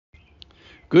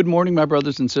Good morning, my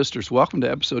brothers and sisters. Welcome to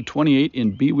episode 28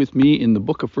 in Be With Me in the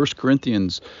book of 1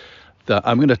 Corinthians.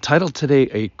 I'm going to title today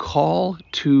A Call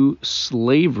to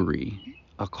Slavery.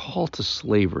 A Call to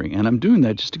Slavery. And I'm doing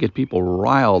that just to get people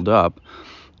riled up.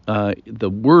 The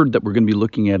word that we're going to be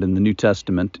looking at in the New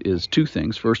Testament is two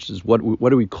things. First is what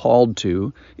are we called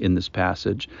to in this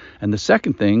passage? And the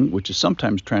second thing, which is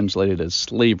sometimes translated as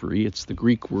slavery, it's the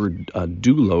Greek word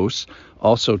doulos,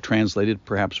 also translated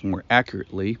perhaps more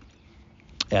accurately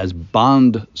as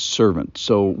bond servant.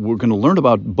 So we're going to learn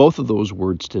about both of those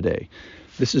words today.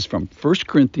 This is from 1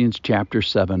 Corinthians chapter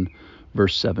 7,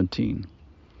 verse 17.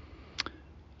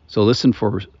 So listen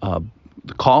for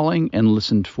the calling and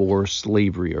listen for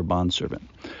slavery or bondservant.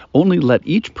 Only let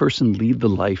each person lead the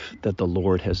life that the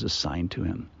Lord has assigned to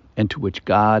him and to which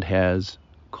God has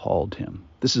called him.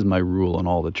 This is my rule in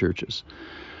all the churches.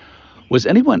 Was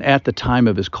anyone at the time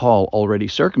of his call already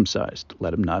circumcised?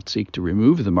 Let him not seek to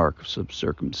remove the marks of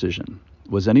circumcision.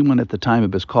 Was anyone at the time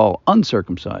of his call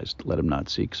uncircumcised? Let him not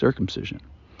seek circumcision.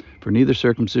 For neither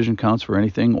circumcision counts for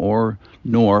anything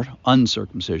nor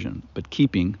uncircumcision, but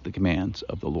keeping the commands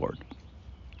of the Lord.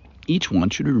 Each one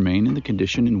should remain in the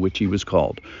condition in which he was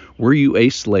called. Were you a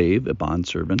slave, a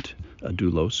bondservant, a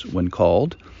doulos, when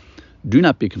called? Do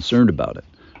not be concerned about it.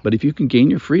 But if you can gain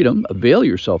your freedom, avail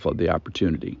yourself of the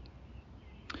opportunity.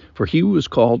 For he who is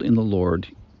called in the Lord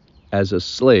as a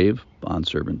slave,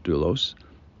 bondservant, doulos,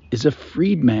 is a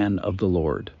freedman of the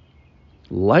Lord.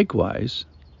 Likewise,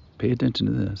 pay attention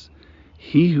to this,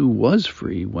 he who was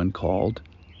free when called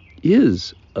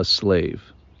is a slave,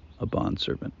 a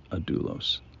bondservant, a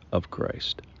doulos of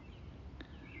Christ.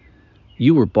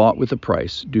 You were bought with a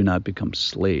price. Do not become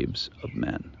slaves of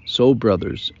men. So,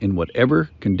 brothers, in whatever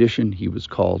condition he was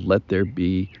called, let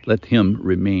him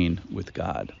remain with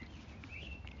God.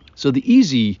 So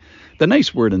the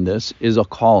nice word in this is a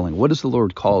calling. What is the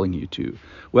Lord calling you to?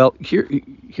 Well,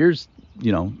 here's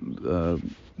the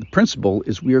principle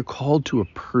is we are called to a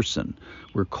person.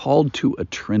 We're called to a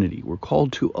Trinity. We're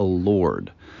called to a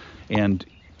Lord. And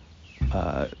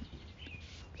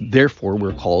therefore,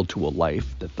 we're called to a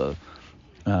life that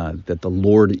the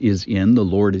Lord is in. The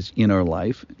Lord is in our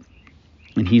life.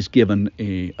 And he's given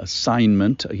a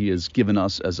assignment. He has given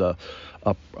us as a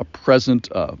present,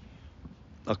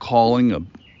 a calling,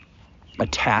 a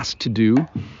task to do.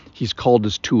 He's called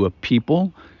us to a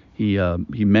people. He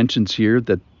mentions here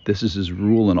that this is his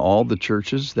rule in all the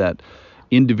churches, that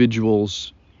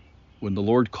individuals, when the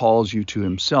Lord calls you to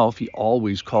himself, he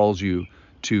always calls you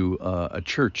to a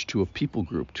church, to a people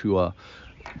group, to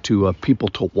a people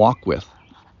to walk with.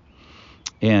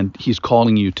 And he's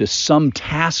calling you to some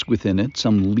task within it,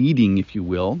 some leading, if you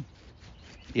will.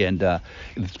 And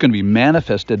it's going to be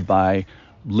manifested by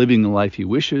living the life he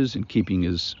wishes and keeping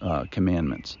his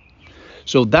commandments.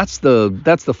 So that's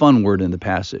the fun word in the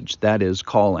passage. That is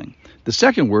calling. The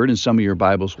second word in some of your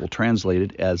Bibles will translate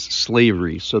it as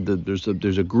slavery. So there's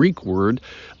a Greek word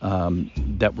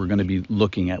that we're going to be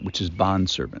looking at, which is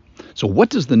bondservant. So what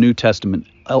does the New Testament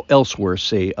elsewhere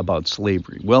say about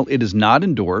slavery? Well, it is not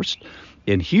endorsed.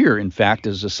 And here, in fact,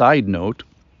 as a side note,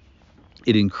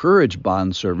 it encouraged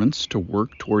bondservants to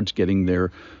work towards getting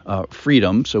their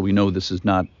freedom. So we know this is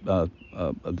not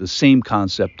the same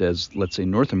concept as, let's say,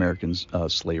 North American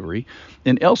slavery.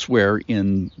 And elsewhere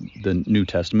in the New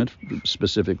Testament,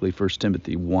 specifically 1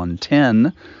 Timothy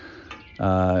 1:10,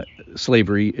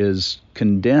 slavery is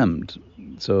condemned.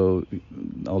 So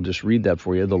I'll just read that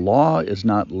for you. The law is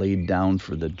not laid down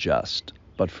for the just,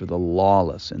 but for the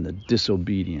lawless and the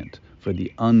disobedient, for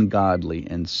the ungodly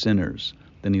and sinners.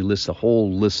 Then he lists a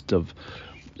whole list of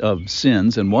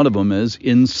sins, and one of them is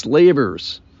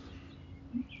enslavers.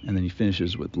 And then he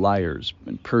finishes with liars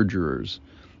and perjurers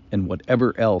and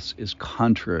whatever else is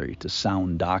contrary to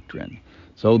sound doctrine.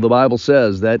 So the Bible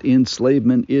says that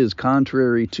enslavement is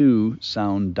contrary to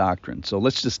sound doctrine. So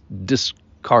let's just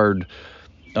discard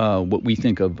what we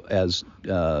think of as,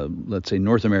 let's say,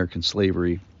 North American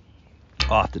slavery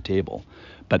off the table.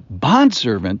 But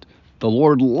bondservant, the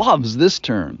Lord loves this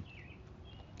term.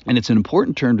 And it's an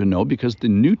important term to know because the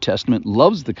New Testament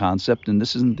loves the concept, and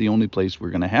this isn't the only place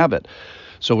we're going to have it.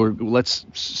 So let's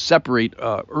separate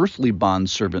earthly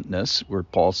bondservantness, where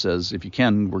Paul says, if you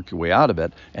can, work your way out of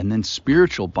it, and then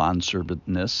spiritual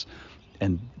bondservantness.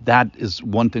 And that is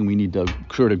one thing we need to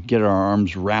sort of get our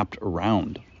arms wrapped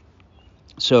around.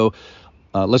 So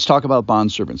Let's talk about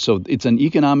bondservants. So it's an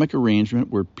economic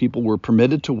arrangement where people were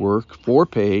permitted to work for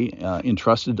pay,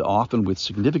 entrusted often with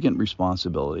significant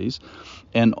responsibilities,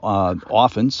 and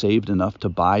often saved enough to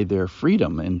buy their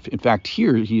freedom. And in fact,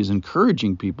 here he is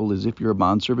encouraging people as if you're a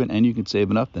bondservant and you can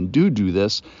save enough, then do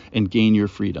this and gain your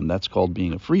freedom. That's called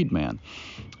being a freedman.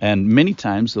 And many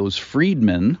times those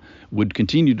freedmen would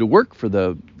continue to work for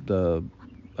the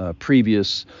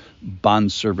previous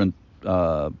bondservant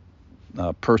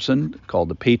person called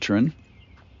the patron,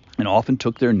 and often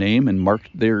took their name and marked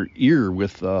their ear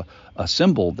with a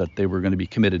symbol that they were going to be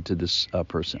committed to this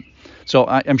person. So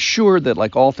I'm sure that,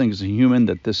 like all things human,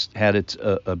 that this had its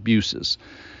abuses.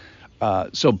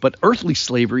 But earthly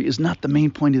slavery is not the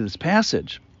main point of this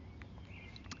passage.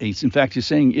 In fact, he's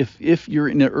saying if you're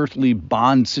in an earthly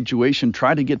bond situation,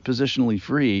 try to get positionally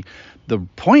free. The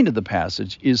point of the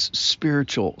passage is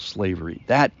spiritual slavery.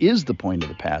 That is the point of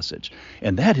the passage.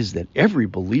 And that is that every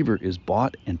believer is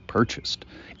bought and purchased.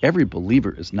 Every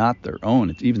believer is not their own.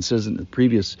 It even says in the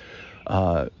previous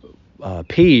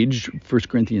page, 1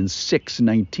 Corinthians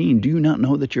 6:19, do you not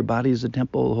know that your body is a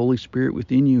temple of the Holy Spirit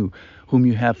within you, whom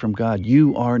you have from God?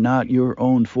 You are not your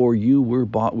own, for you were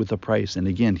bought with a price. And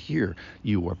again, here,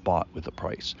 you were bought with a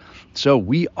price. So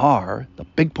we are, the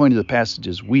big point of the passage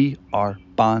is we are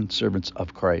bondservants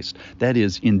of Christ. That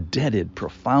is, indebted,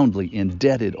 profoundly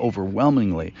indebted,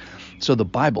 overwhelmingly. So the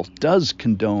Bible does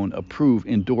condone, approve,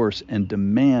 endorse, and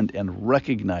demand and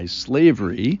recognize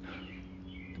slavery,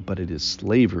 but it is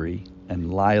slavery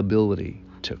and liability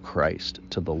to Christ,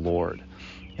 to the Lord.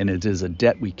 And it is a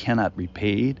debt we cannot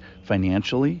repay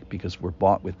financially because we're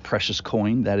bought with precious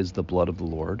coin. That is the blood of the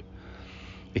Lord.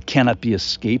 It cannot be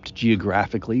escaped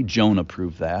geographically. Jonah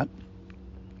proved that.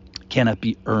 It cannot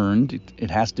be earned. It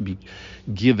has to be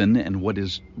given. And what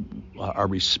is our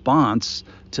response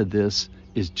to this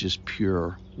is just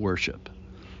pure worship.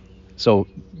 So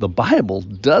the Bible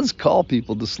does call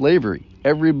people to slavery.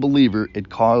 Every believer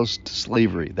it calls to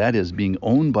slavery. That is being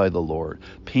owned by the Lord,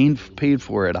 paid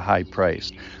for at a high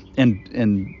price.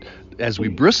 And as we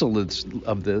bristle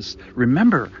of this,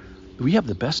 remember, we have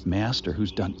the best master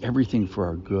who's done everything for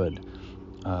our good.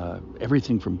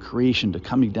 Everything from creation to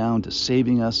coming down to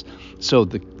saving us. So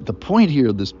the point here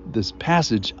of this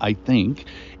passage, I think,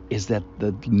 is that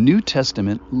the New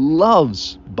Testament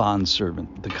loves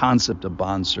bondservant, the concept of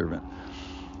bondservant.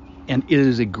 And it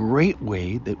is a great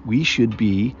way that we should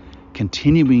be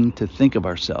continuing to think of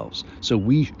ourselves. So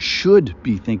we should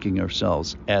be thinking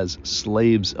ourselves as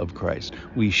slaves of Christ.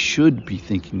 We should be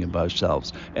thinking of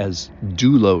ourselves as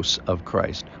doulos of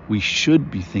Christ. We should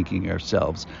be thinking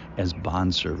ourselves as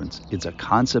bondservants. It's a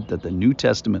concept that the New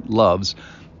Testament loves,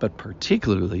 but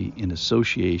particularly in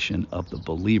association of the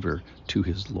believer to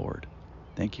his Lord.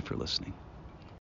 Thank you for listening.